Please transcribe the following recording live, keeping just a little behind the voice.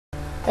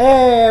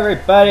Hey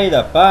everybody,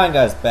 the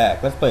Banga's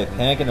back. Let's play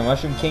Panic in the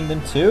Mushroom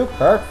Kingdom 2,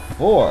 Part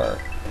 4.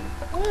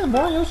 Yeah,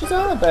 more Yoshi's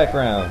Island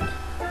background.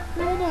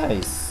 Very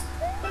nice.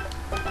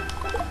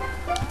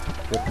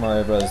 With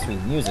Mario Bros. 3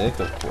 music,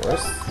 of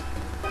course.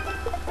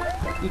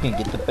 You can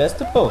get the best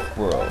of both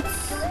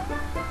worlds.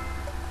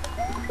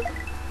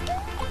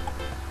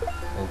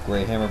 Oh,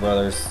 great Hammer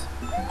Brothers.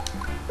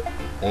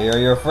 They are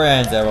your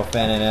friends, Aerofan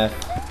and F.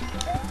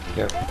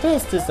 Your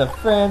bestest of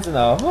friends in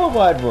the whole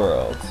wide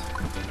world.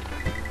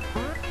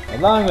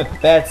 Along with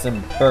bats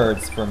and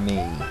birds for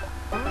me.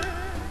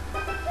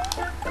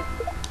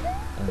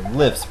 And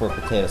lifts for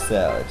potato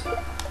salad.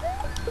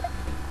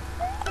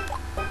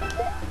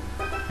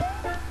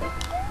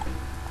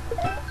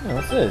 Oh,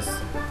 what's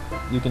this?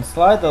 You can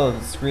slide the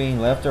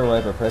screen left or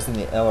right by pressing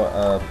the L or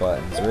R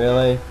buttons.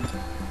 Really?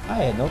 I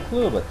had no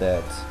clue about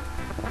that.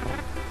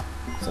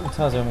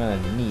 Sometimes I'm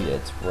gonna need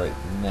it right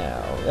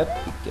now. Up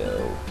we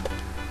go.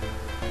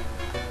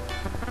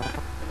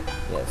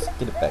 Yes,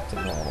 get it back to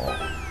normal.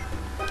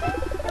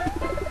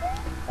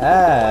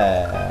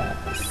 Ah,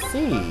 I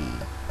see.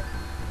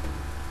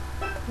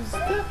 Is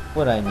that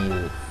what I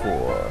needed it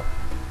for?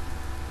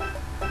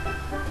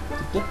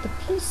 To get the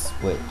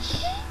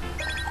P-switch.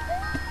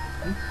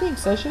 He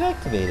thinks I should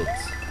activate it.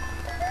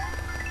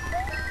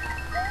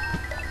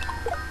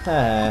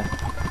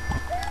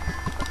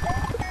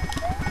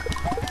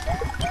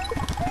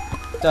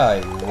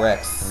 Die,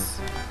 Rex.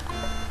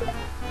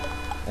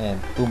 And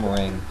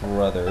Boomerang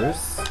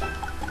Brothers.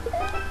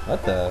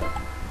 What the?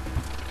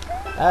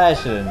 I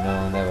should have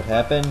known that would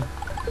happen.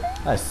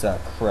 I saw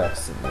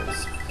cracks in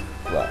those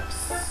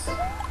blocks.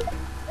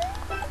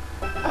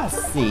 I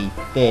see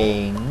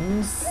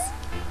things.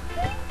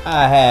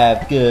 I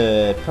have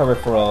good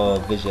peripheral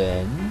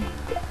vision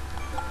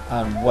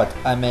on what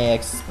I may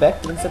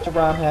expect in such a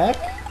ROM hack.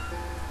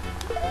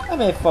 I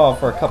may fall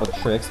for a couple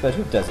tricks, but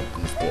who doesn't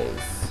these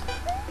days?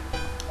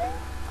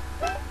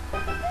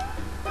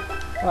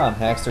 ROM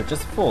hacks are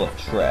just full of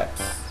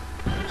traps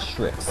and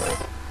tricks.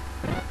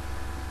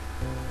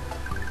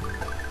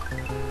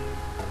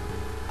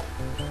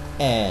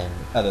 And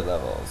other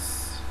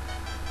levels.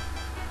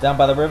 Down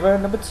by the river,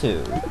 number 2.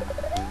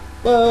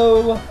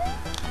 Whoa!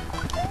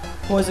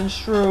 Poison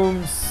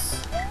shrooms.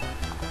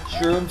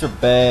 Shrooms are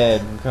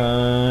bad,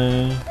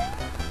 okay?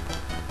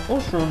 All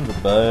shrooms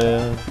are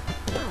bad.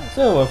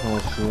 Stay away from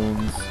those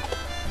shrooms.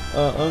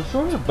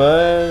 Shrooms are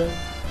bad.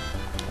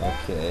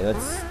 Okay,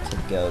 let's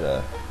take out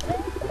a...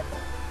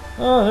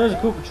 Oh, there's a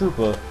Koopa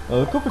Troopa.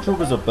 Koopa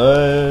Troopas are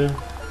bad.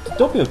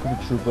 Don't be a Koopa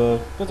Troopa,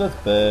 because that's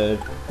bad.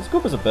 Those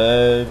Koopas are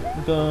bad,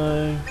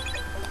 okay?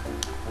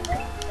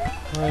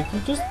 Like, you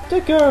just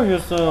take care of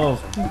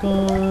yourselves,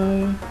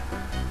 okay?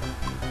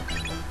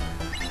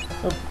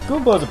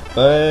 Goombas are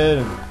bad,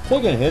 and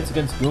taking hits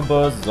against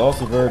Goombas is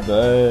also very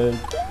bad.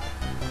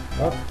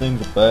 Lots of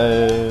things are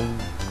bad,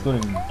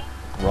 including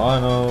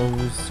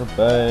rhinos are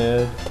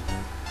bad.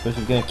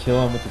 Especially if you're gonna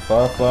kill them with your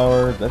fire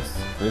flower, that's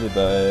really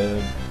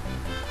bad.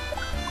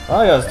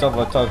 I gotta stop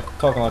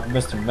talking like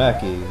Mr.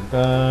 Mackey,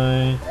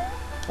 okay?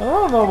 I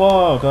don't know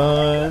why,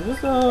 okay? This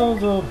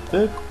sounds a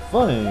bit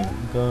funny,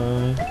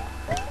 okay?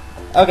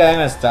 Okay, I'm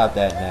gonna stop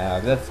that now,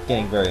 because that's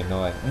getting very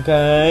annoying,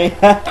 okay?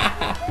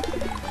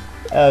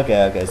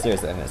 Okay,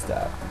 seriously, I'm gonna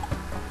stop.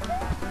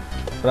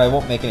 But I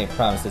won't make any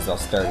promises I'll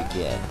start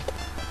again.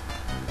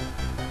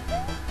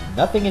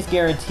 Nothing is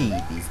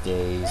guaranteed these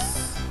days.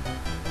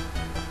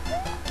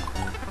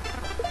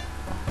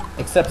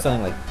 Except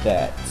something like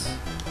that.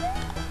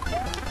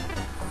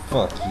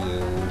 Fuck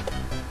you.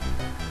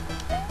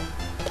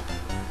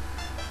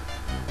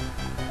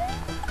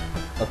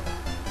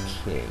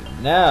 Okay,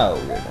 now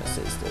we're in a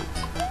save state.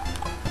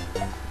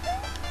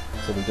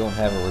 So we don't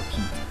have a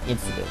repeat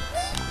incident.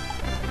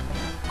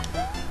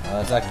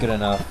 That's not good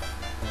enough.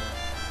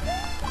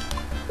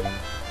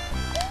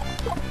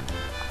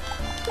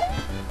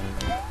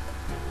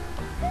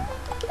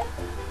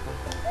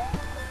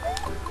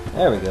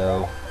 There we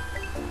go.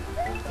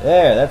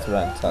 There, that's what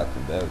I'm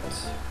talking about.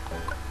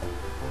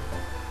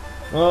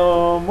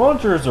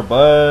 Munchers are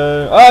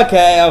bad.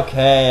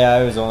 Okay,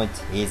 I was only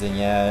teasing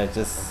ya.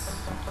 Just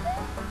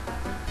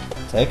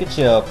take a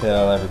chill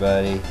pill,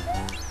 everybody.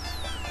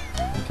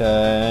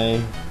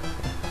 Okay.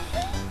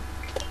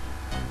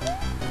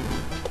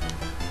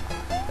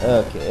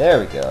 Okay, there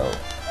we go.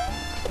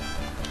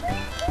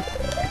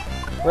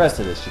 Rest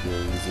of this should get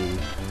easy.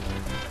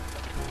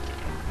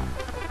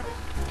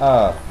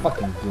 Ah,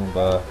 fucking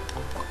Goomba.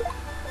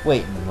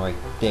 Waiting right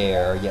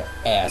there, you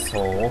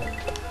asshole.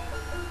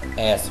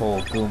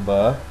 Asshole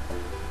Goomba.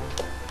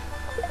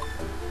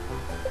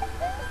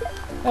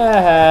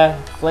 Haha,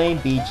 Flame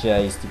Beach I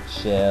used to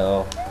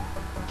chill.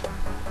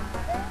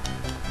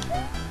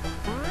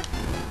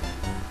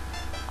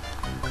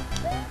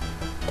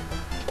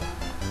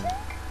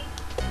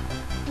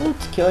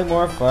 Oops, killing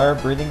more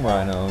fire-breathing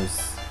rhinos.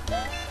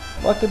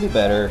 What could be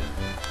better?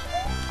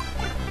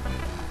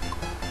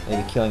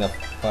 Maybe killing a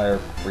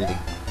fire-breathing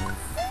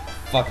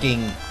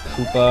fucking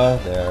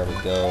Koopa. There we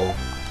go.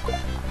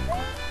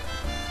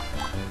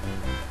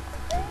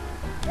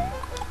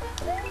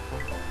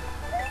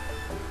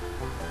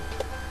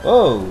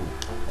 Whoa!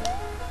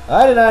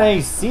 I did not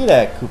even see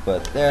that,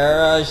 Koopa.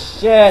 There,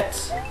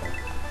 shit!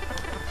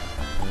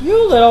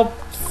 You little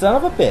son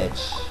of a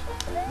bitch.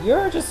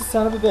 You're just a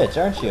son of a bitch,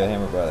 aren't you,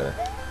 Hammer Brother?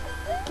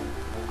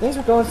 Things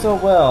were going so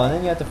well, and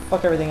then you have to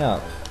fuck everything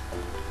up.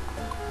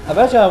 I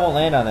bet you I won't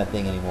land on that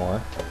thing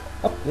anymore.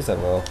 Oh, yes I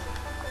will.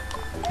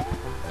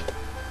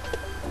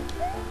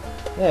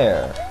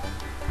 There.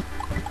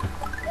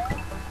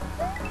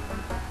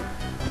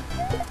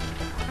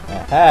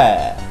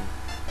 Aha!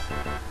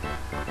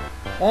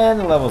 And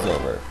the level's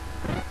over.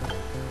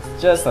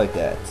 Just like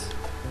that.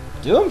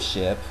 Doom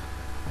Ship?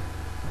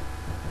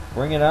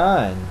 Bring it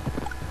on.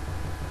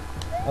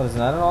 Oh, there's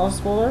not an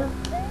auto-scroller?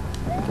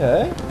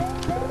 Okay.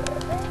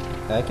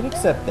 I can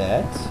accept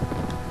that.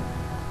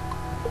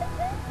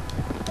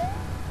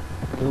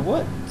 Who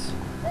wouldn't?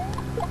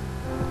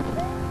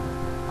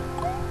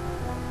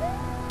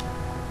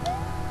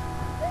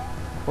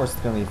 Of course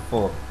it's gonna be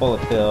full of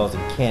bullet bills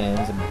and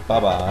cannons and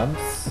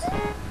bombs.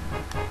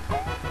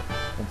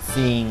 And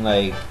seeing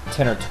like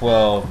 10 or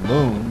 12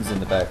 moons in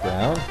the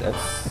background.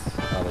 That's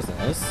always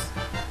nice.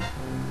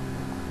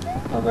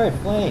 Oh great,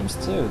 flames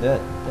too.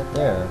 That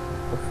there.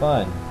 For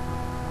fun.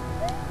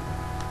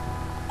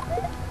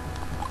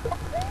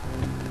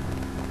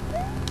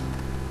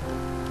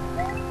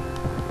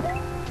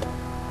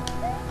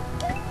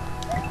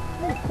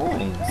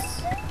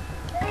 Coins.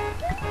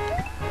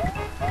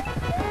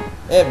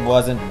 It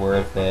wasn't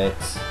worth it.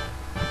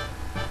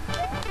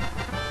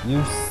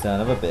 You son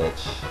of a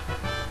bitch.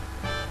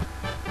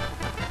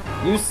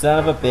 You son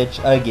of a bitch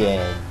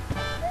again.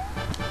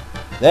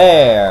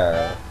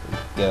 There we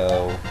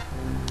go.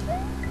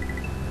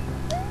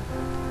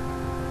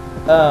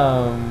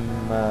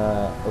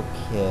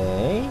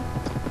 Okay.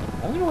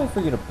 I'm gonna wait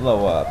for you to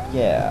blow up,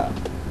 yeah.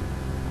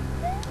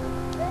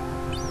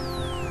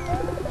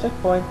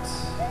 Checkpoint.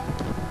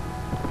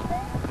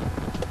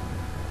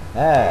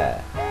 Ah.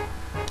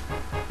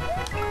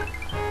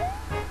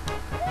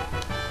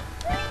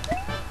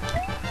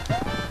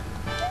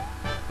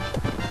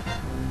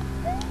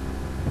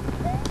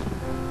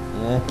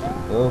 Yeah.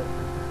 Oh.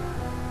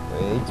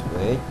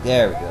 Wait.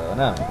 There we go.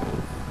 Now move.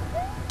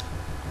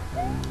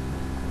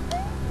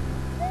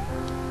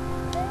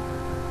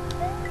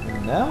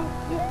 And now?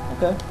 Yeah,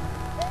 okay.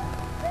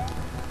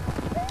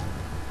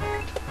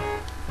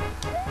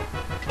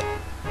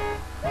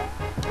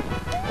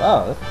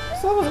 Wow,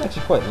 this level is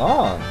actually quite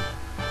long.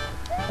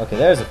 Okay,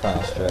 there's the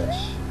final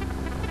stretch.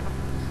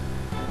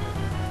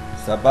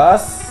 Sup,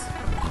 boss?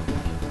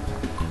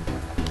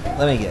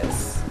 Let me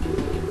guess.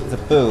 It's a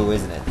boo,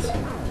 isn't it?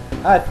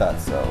 I thought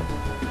so.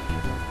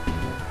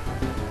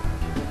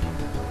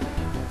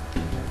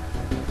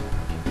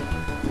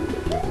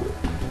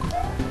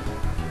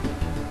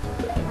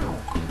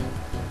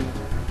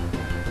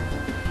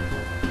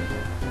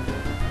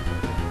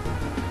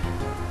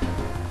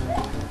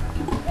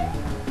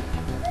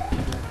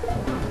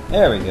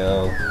 There we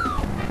go.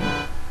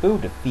 Boo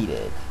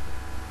defeated.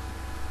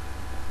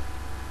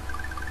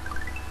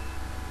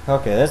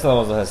 Okay, this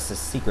level has a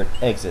secret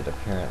exit,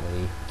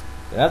 apparently.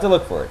 You have to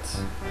look for it.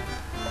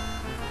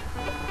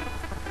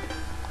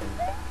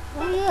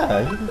 Oh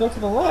yeah, you can go to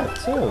the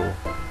left, too.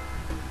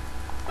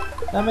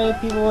 Not many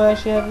people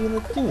actually have you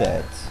to do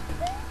that.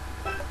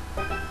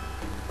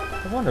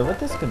 I wonder what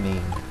this could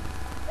mean.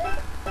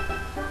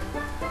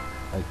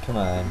 Like, come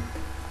on.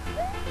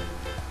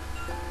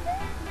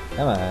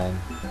 Come on.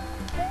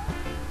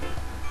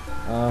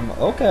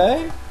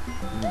 Okay. You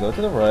can go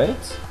to the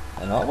right,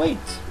 and I'll wait.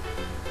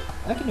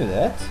 I can do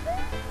that.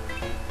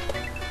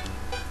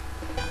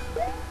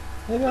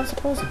 Maybe I'm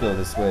supposed to go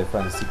this way to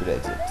find the secret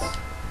exit.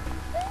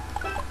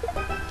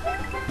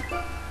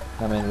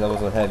 I mean,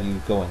 levels will have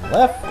you going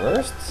left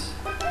first.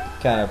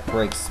 Kind of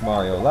breaks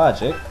Mario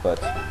logic, but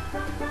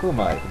who am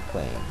I to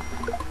complain?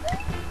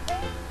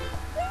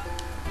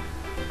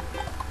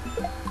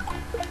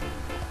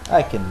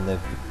 I can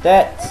live with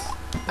that.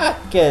 I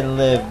can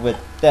live with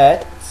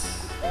that.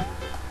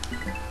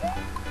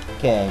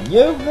 Can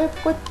you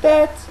live with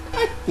that?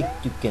 I think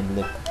you can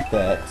live with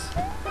that.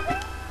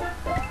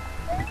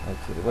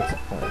 Okay, what's the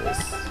point of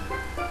this?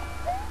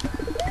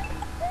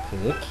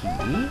 Okay, a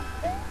key.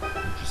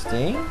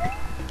 Interesting.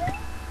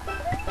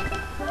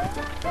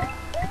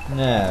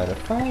 Now, to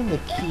find the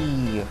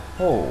key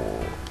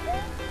hole.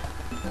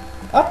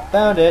 Oh,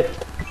 found it!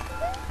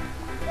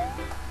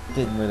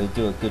 Didn't really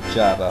do a good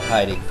job of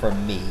hiding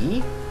from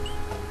me.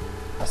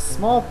 A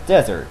small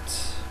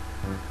desert.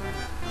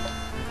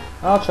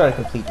 I'll try to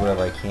complete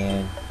whatever I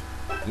can.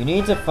 You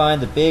need to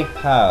find the Big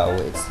Pow.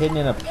 It's hidden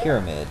in a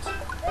pyramid.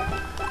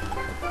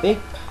 The Big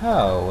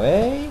Pow,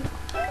 eh?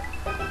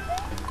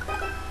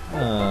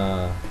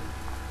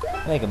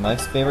 Mega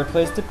Mike's favorite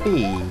place to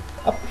be.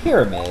 A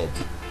pyramid.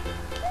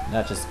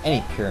 Not just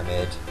any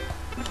pyramid.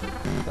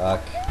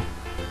 Fuck.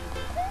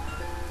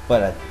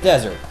 But a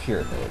desert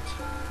pyramid.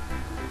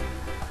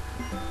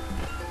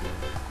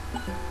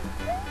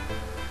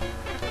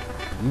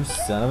 You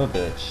son of a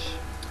bitch.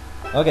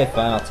 Okay,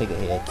 fine, I'll take a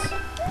hit.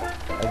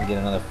 I can get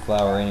another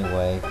flower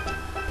anyway.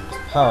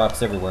 There's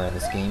power-ups everywhere in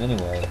this game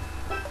anyway.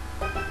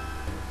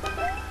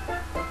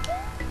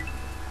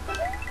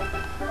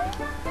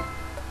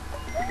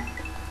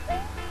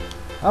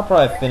 I'll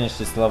probably finish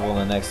this level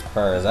in the next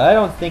part, as I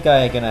don't think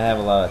I'm gonna have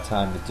a lot of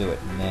time to do it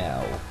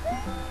now.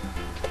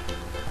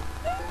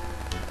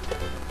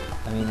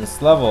 I mean,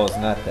 this level is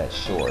not that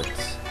short.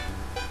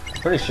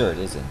 I'm pretty sure it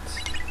isn't.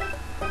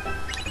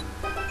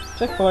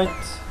 Checkpoint!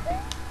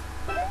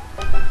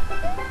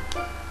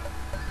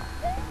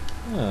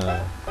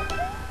 Huh.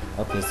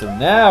 Okay, so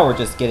now we're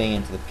just getting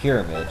into the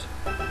pyramid,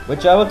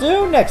 which I will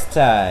do next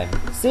time.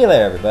 See you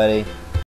later, everybody.